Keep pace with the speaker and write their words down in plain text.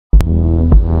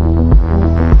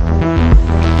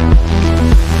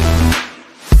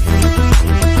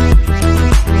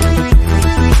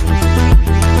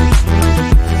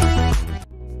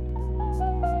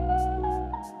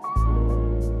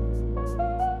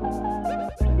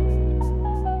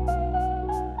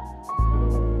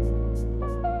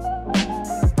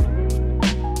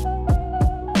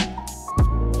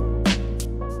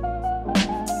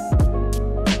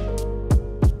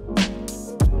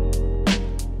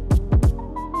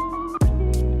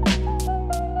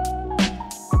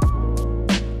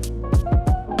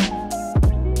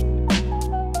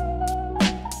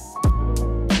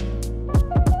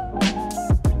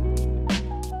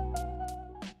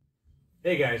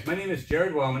Hey guys, my name is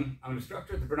Jared Wellman. I'm an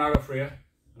instructor at the Bernardo Fria.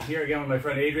 I'm here again with my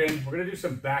friend Adrian. We're going to do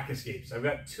some back escapes. I've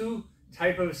got two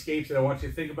type of escapes that I want you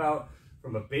to think about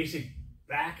from a basic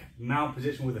back mount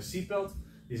position with a seatbelt.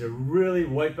 These are really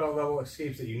white belt level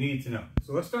escapes that you need to know.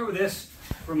 So let's start with this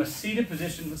from a seated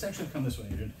position. Let's actually come this way,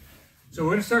 Adrian. So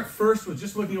we're going to start first with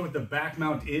just looking at what the back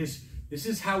mount is. This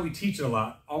is how we teach it a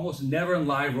lot. Almost never in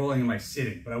live rolling am I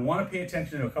sitting, but I want to pay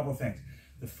attention to a couple of things.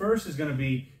 The first is going to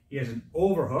be he has an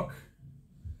overhook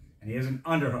and he has an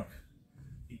underhook.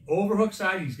 The overhook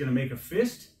side, he's going to make a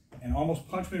fist and almost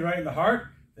punch me right in the heart.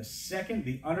 The second,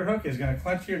 the underhook, is going to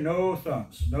clench here, no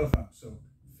thumbs, no thumbs. So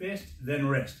fist, then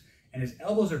wrist. And his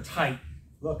elbows are tight.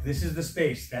 Look, this is the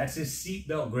space. That's his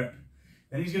seatbelt grip.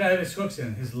 Then he's going to have his hooks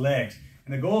in, his legs.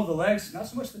 And the goal of the legs, not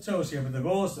so much the toes here, but the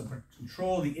goal is to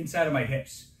control the inside of my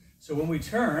hips. So when we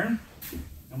turn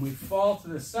and we fall to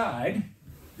the side,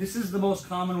 this is the most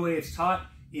common way it's taught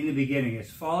in the beginning.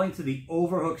 It's falling to the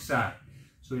overhook side.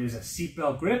 So he has a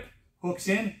seatbelt grip, hooks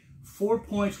in, 4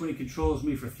 points when he controls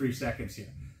me for 3 seconds here.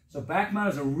 So back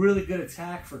mount is a really good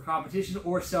attack for competition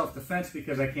or self-defense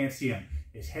because I can't see him.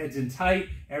 His head's in tight,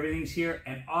 everything's here,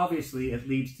 and obviously it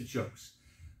leads to chokes.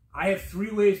 I have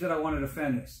 3 ways that I want to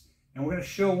defend this. And we're going to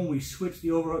show when we switch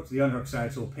the overhook to the underhook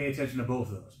side, so we'll pay attention to both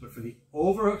of those. But for the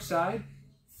overhook side,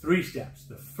 3 steps.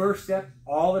 The first step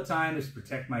all the time is to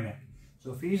protect my neck.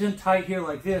 So if he's in tight here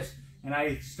like this, and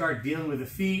I start dealing with the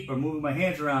feet or moving my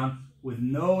hands around with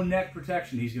no neck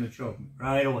protection, he's going to choke me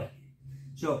right away.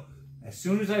 So as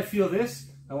soon as I feel this,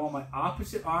 I want my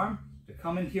opposite arm to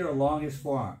come in here along his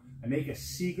forearm. I make a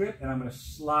C grip and I'm going to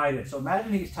slide it. So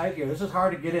imagine he's tight here. This is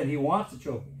hard to get in. He wants to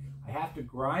choke me. I have to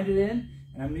grind it in,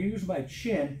 and I'm going to use my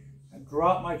chin and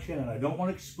drop my chin, and I don't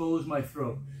want to expose my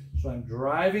throat. So I'm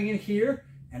driving in here,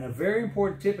 and a very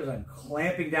important tip is I'm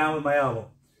clamping down with my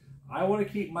elbow. I want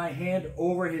to keep my hand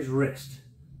over his wrist.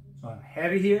 So I'm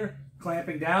heavy here,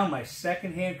 clamping down. My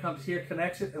second hand comes here,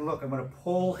 connects it, and look, I'm going to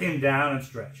pull him down and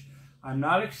stretch. I'm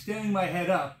not extending my head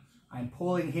up. I'm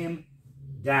pulling him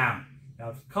down.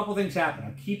 Now, a couple things happen.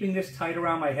 I'm keeping this tight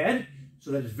around my head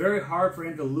so that it's very hard for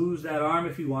him to lose that arm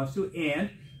if he wants to, and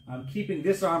I'm keeping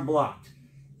this arm blocked.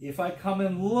 If I come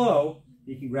in low,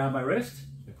 he can grab my wrist,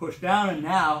 I push down, and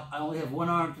now I only have one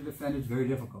arm to defend. It's very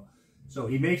difficult. So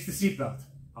he makes the seatbelt.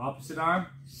 Opposite arm,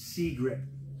 C grip.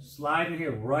 Slide in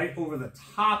here right over the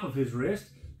top of his wrist,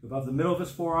 above the middle of his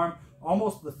forearm,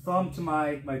 almost the thumb to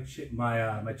my chin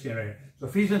right here. So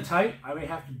if he's in tight, I may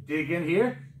have to dig in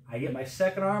here. I get my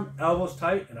second arm, elbows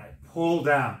tight, and I pull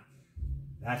down.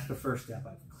 That's the first step.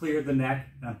 I've cleared the neck,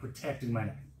 and I'm protecting my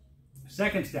neck.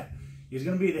 Second step is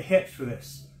going to be the hips for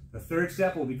this. The third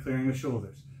step will be clearing the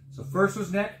shoulders. So first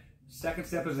was neck, second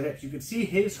step is the hips. You can see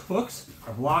his hooks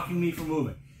are blocking me from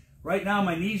moving. Right now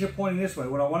my knees are pointing this way.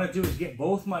 What I want to do is get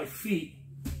both my feet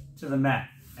to the mat.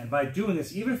 And by doing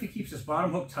this, even if he keeps his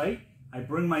bottom hook tight, I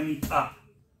bring my knee up.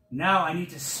 Now I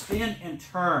need to spin and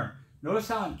turn. Notice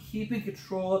how I'm keeping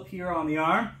control up here on the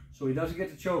arm so he doesn't get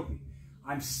to choke me.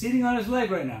 I'm sitting on his leg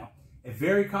right now. A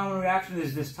very common reaction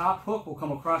is this top hook will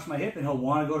come across my hip and he'll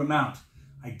want to go to mount.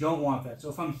 I don't want that. So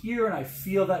if I'm here and I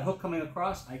feel that hook coming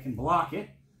across, I can block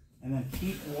it and then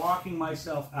keep walking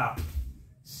myself out.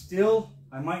 Still,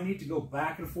 I might need to go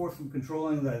back and forth from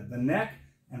controlling the neck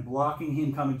and blocking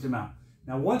him coming to mount.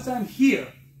 Now once I'm here,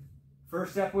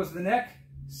 first step was the neck,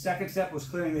 second step was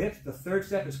clearing the hips, the third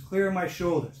step is clearing my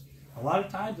shoulders. A lot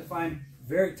of times if I'm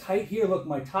very tight here, look,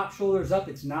 my top shoulder is up,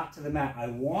 it's not to the mat. I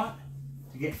want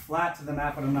to get flat to the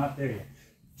mat, but I'm not there yet.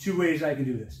 2 ways I can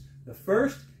do this. The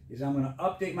first is I'm going to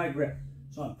update my grip.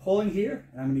 So I'm pulling here,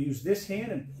 and I'm going to use this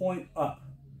hand and point up.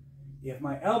 If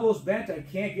my elbow's bent, I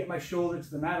can't get my shoulder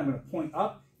to the mat. I'm going to point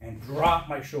up and drop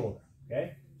my shoulder,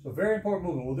 okay? So very important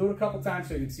movement. We'll do it a couple times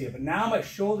so you can see it. But now my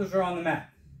shoulders are on the mat.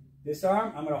 This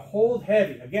arm, I'm going to hold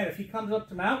heavy. Again, if he comes up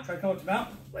to mount, try to come up to mount,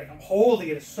 like I'm holding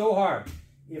it, it's so hard.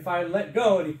 If I let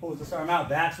go and he pulls this arm out,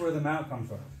 that's where the mount comes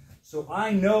from. So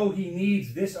I know he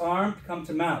needs this arm to come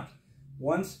to mount.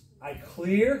 Once I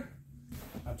clear,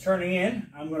 I'm turning in,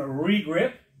 I'm going to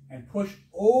re-grip and push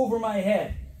over my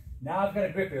head. Now I've got a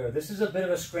grip here. This is a bit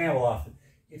of a scramble often.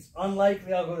 It's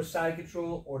unlikely I'll go to side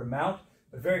control or to mount,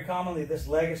 but very commonly this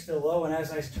leg is still low, and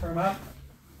as I turn up,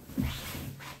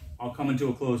 I'll come into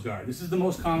a closed guard. This is the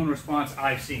most common response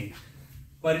I've seen.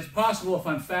 But it's possible if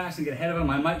I'm fast and get ahead of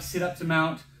him, I might sit up to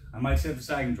mount, I might sit up to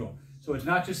side control. So it's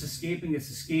not just escaping,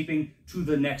 it's escaping to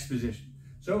the next position.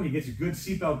 So he gets a good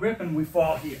seatbelt grip and we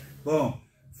fall here. Boom.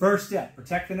 First step,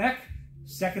 protect the neck.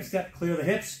 Second step, clear the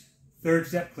hips. Third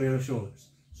step, clear the shoulders.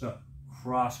 So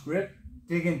cross grip,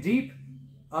 dig in deep,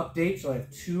 update. So I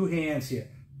have 2 hands here.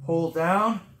 Pull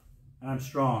down, and I'm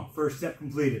strong. First step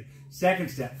completed.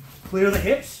 Second step, clear the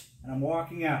hips, and I'm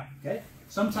walking out, okay?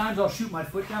 Sometimes I'll shoot my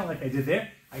foot down like I did there.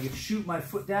 I can shoot my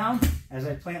foot down as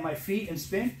I plant my feet and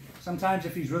spin. Sometimes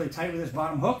if he's really tight with his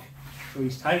bottom hook, so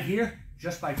he's tight here,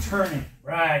 just by turning,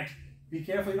 right. Be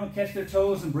careful you don't catch their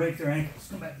toes and break their ankles.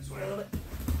 Come back this way a little bit.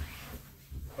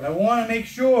 But I want to make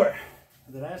sure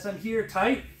that as I'm here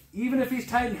tight, even if he's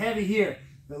tight and heavy here,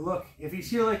 that look, if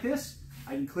he's here like this,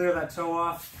 I can clear that toe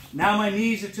off. Now my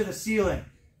knees are to the ceiling.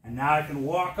 And now I can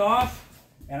walk off,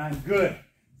 and I'm good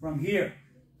from here.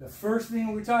 The first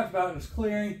thing we talked about was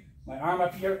clearing my arm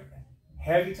up here,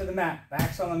 heavy to the mat.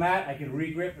 Back's on the mat, I can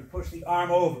regrip and push the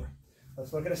arm over.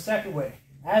 Let's look at a second way.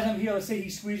 As I'm here, let's say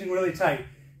he's squeezing really tight,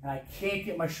 and I can't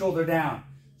get my shoulder down.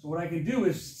 So what I can do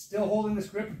is, still holding this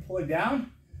grip and pulling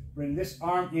down, bring this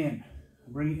arm in.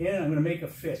 Bring it in, I'm gonna make a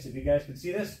fist. If you guys can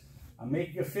see this, I'm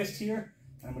making a fist here,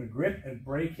 and I'm gonna grip and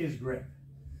break his grip.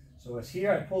 So it's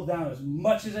here, I pull down as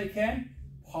much as I can,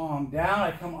 palm down,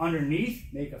 I come underneath,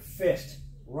 make a fist,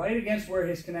 right against where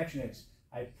his connection is.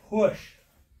 I push,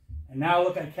 and now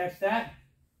look, I catch that,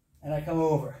 and I come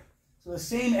over. So the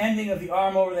same ending of the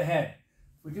arm over the head.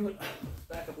 If we do it,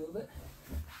 back up a little bit.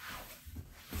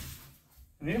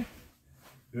 Come here.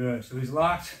 Good, so he's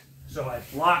locked. So I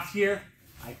blocked here,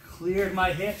 I cleared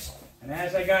my hips, and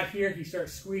as I got here, he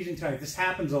starts squeezing tight. This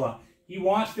happens a lot. He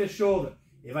wants this shoulder.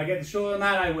 If I get the shoulder on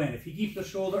that, I win. If he keeps the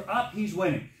shoulder up, he's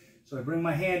winning. So I bring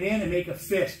my hand in and make a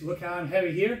fist. Look how I'm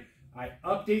heavy here. I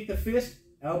update the fist,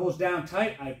 elbows down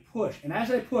tight, I push. And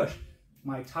as I push,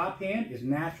 my top hand is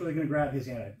naturally going to grab his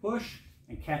hand. I push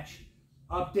and catch.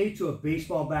 Update to a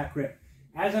baseball bat grip.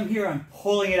 As I'm here, I'm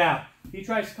pulling it out. If he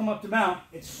tries to come up to mount,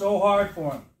 it's so hard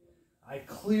for him. I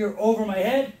clear over my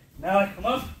head. Now I come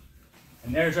up,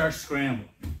 and there's our scramble.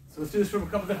 So let's do this from a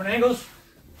couple different angles.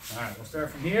 All right, we'll start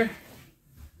from here.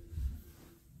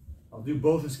 I'll do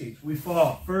both escapes. We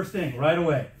fall. First thing, right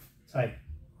away. Tight.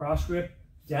 Cross grip,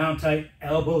 down tight,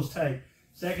 elbows tight.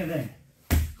 Second thing,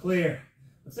 clear.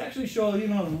 Let's actually show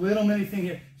even a little mini thing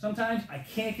here. Sometimes I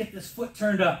can't get this foot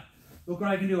turned up. Look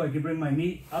what I can do. I can bring my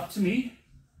knee up to me,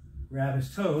 grab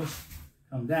his toes,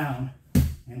 come down,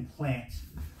 and plant.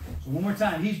 So one more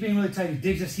time. He's being really tight. He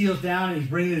digs his heels down, and he's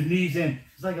bringing his knees in.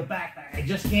 It's like a backpack. I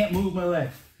just can't move my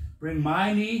legs. Bring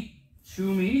my knee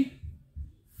to me.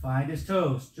 Find his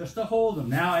toes, just to hold them.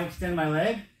 Now I extend my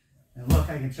leg, and look,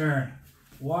 I can turn.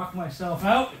 Walk myself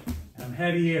out, and I'm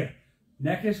heavy here.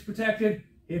 Neck is protected,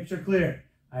 hips are clear.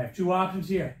 I have two options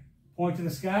here. Point to the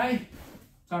sky,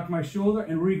 tuck my shoulder,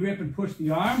 and regrip and push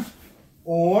the arm.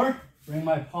 Or bring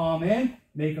my palm in,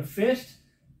 make a fist,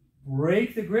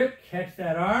 break the grip, catch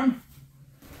that arm.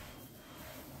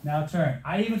 Now turn.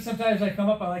 Sometimes I come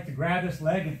up, I like to grab this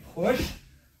leg and push,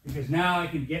 because now I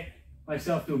can get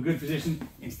myself to a good position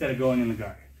instead of going in the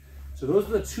guard. So those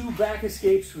are the two back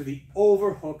escapes for the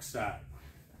overhook side.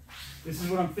 This is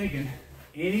what I'm thinking.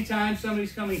 Anytime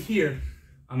somebody's coming here,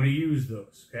 I'm going to use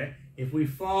those, okay? If we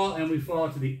fall and we fall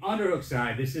to the underhook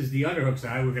side, this is the underhook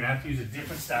side, we're going to have to use a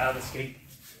different style of escape.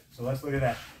 So let's look at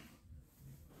that.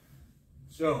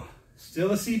 So,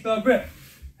 still a seatbelt grip.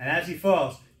 And as he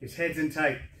falls, his head's in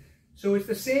tight. So it's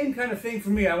the same kind of thing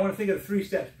for me. I want to think of the 3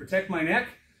 steps. Protect my neck,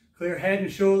 clear head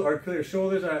and shoulder, or clear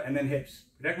shoulders, and then hips.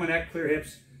 Protect my neck, clear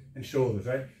hips, and shoulders,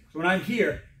 right? So when I'm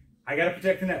here, I got to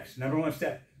protect the neck, number 1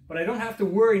 step. But I don't have to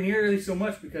worry nearly so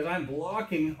much because I'm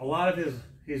blocking a lot of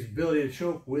his ability to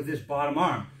choke with this bottom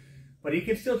arm. But he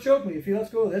can still choke me if he lets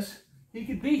go of this. He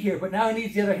could be here, but now he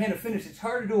needs the other hand to finish. It's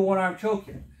hard to do a one-arm choke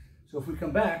here. So if we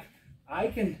come back, I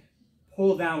can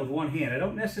pull down with one hand. I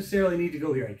don't necessarily need to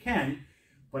go here. I can,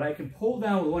 but I can pull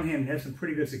down with one hand and have some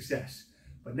pretty good success.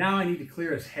 But now I need to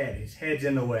clear his head. His head's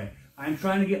in the way. I'm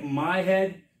trying to get my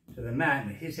head to the mat,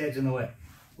 and his head's in the way.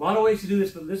 A lot of ways to do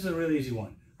this, but this is a really easy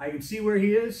one. I can see where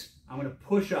he is. I'm going to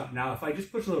push up. Now, if I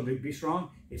just push a little bit, be strong,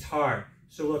 it's hard.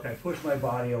 So look, I push my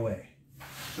body away.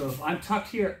 So if I'm tucked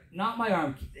here, not my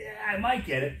arm, yeah, I might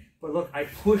get it, but look, I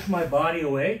push my body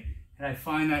away, and I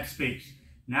find that space.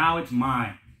 Now it's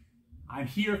mine. I'm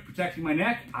here protecting my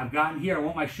neck. I've gotten here. I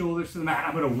want my shoulders to the mat.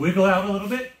 I'm going to wiggle out a little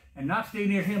bit and not stay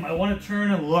near him. I want to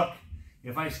turn and look.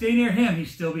 If I stay near him,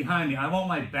 he's still behind me. I want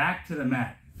my back to the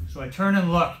mat. So I turn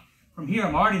and look. From here,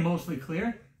 I'm already mostly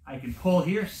clear. I can pull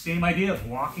here. Same idea of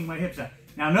walking my hips out.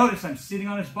 Now notice I'm sitting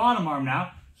on his bottom arm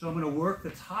now, so I'm going to work the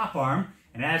top arm.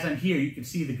 And as I'm here, you can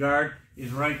see the guard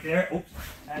is right there. Oops.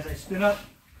 As I spin up,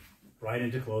 right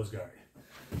into closed guard.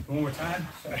 One more time.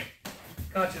 Sorry.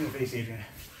 Caught you in the face, Adrian.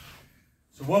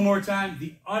 So one more time,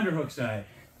 the underhook side.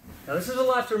 Now this is a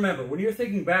lot to remember. When you're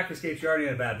thinking back escapes, you're already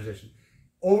in a bad position.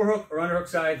 Overhook or underhook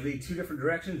side lead 2 different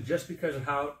directions just because of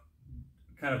how it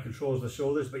kind of controls the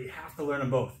shoulders, but you have to learn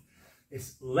them both.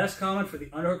 It's less common for the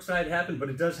underhook side to happen, but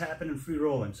it does happen in free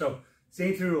rolling. So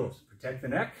same 3 rules: protect the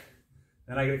neck,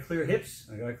 then I gotta clear hips,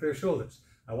 I gotta clear shoulders.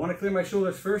 I wanna clear my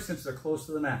shoulders first since they're close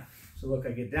to the mat. So look,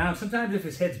 I get down. Sometimes if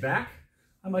his head's back,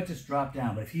 I might just drop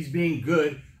down, but if he's being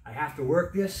good, I have to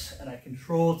work this and I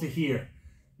control to here.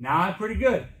 Now I'm pretty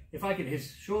good. If I can,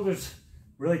 his shoulders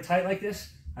really tight like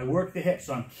this, I work the hips.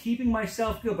 So I'm keeping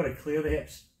myself good, but I clear the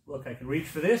hips. Look, I can reach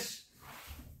for this,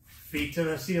 feet to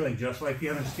the ceiling, just like the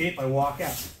other escape. I walk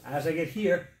out. As I get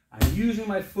here, I'm using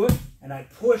my foot and I'm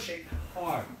pushing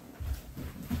hard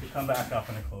to come back up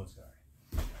in a closed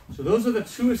guard. So those are the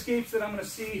 2 escapes that I'm going to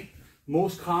see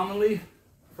most commonly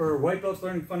for white belts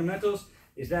learning fundamentals,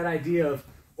 is that idea of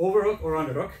overhook or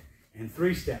underhook, and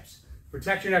 3 steps.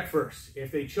 Protect your neck first.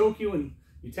 If they choke you and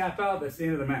you tap out, that's the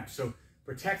end of the match. So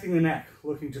protecting the neck,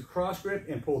 looking to cross grip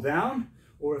and pull down,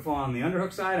 or if on the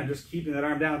underhook side, I'm just keeping that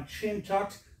arm down, chin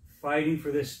tucked, fighting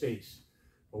for this space.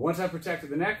 But once I've protected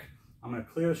the neck, I'm going to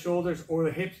clear the shoulders or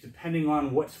the hips depending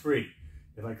on what's free.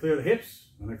 If I clear the hips,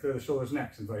 I'm going to clear the shoulders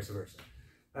next and vice versa.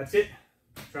 That's it.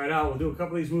 Try it out. We'll do a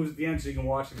couple of these moves at the end so you can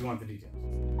watch if you want the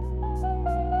details.